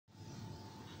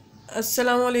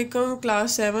अस्सलामुअलैकुम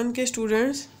क्लास 7 के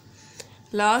students.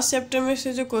 Last chapter में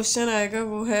से जो क्वेश्चन आएगा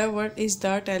वो है what is the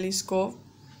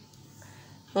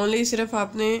telescope. Only सिर्फ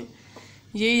आपने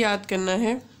ये याद करना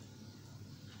है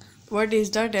what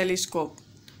is the telescope.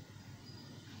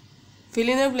 Fill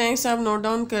in the blanks आप नोट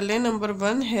डाउन कर लें। नंबर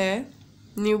 1 है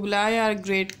न्यूबुलाई are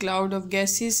great cloud of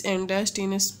gases and dust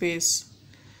in space.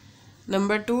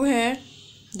 Number 2 है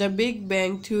the big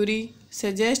bang theory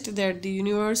suggest that the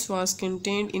universe was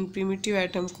contained in primitive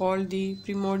atom called the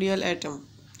primordial atom.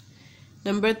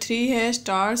 Number 3 है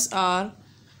stars are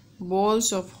balls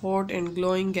of hot and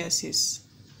glowing gases.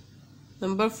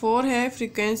 Number 4 है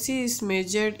frequency is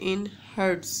measured in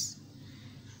hertz.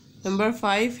 Number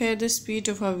 5 है the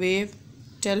speed of a wave.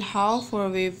 Tell how far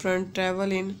a wavefront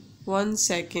travel in 1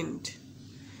 second.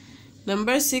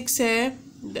 Number 6 है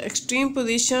the extreme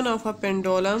position of a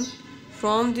pendulum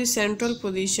from the central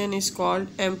position is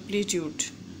called amplitude.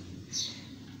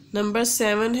 Number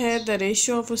 7 है the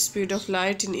ratio of speed of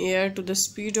light in air to the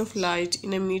speed of light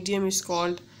in a medium is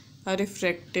called a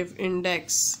refractive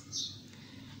index.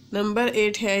 Number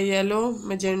 8 है yellow,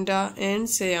 magenta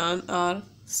and cyan are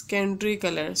secondary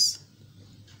colors.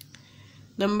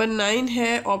 Number 9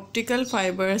 है optical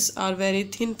fibers are very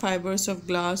thin fibers of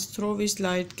glass through which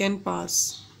light can pass.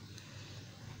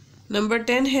 Number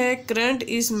 10 है current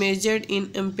is measured in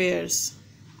amperes.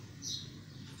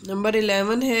 Number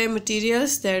 11 है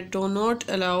materials that do not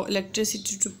allow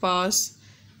electricity to pass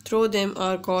through them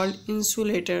are called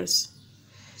insulators.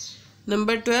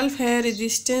 Number 12 है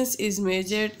resistance is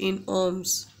measured in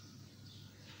ohms.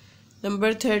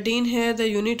 Number 13 है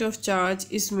the unit of charge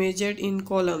is measured in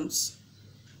coulombs.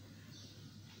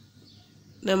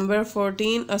 Number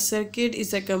 14 a circuit is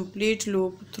a complete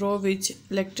loop through which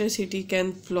electricity can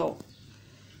flow.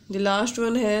 The last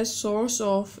one है source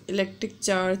of electric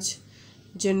charge,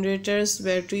 generators,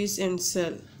 batteries and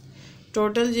cell.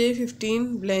 Total ये 15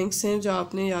 blanks हैं जो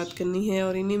आपने याद करनी है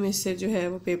और इन्हीं में से जो है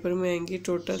वो पेपर में आएंगी।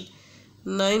 टोटल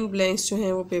 9 ब्लैंक्स जो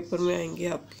हैं वो पेपर में आएंगे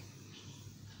आपके।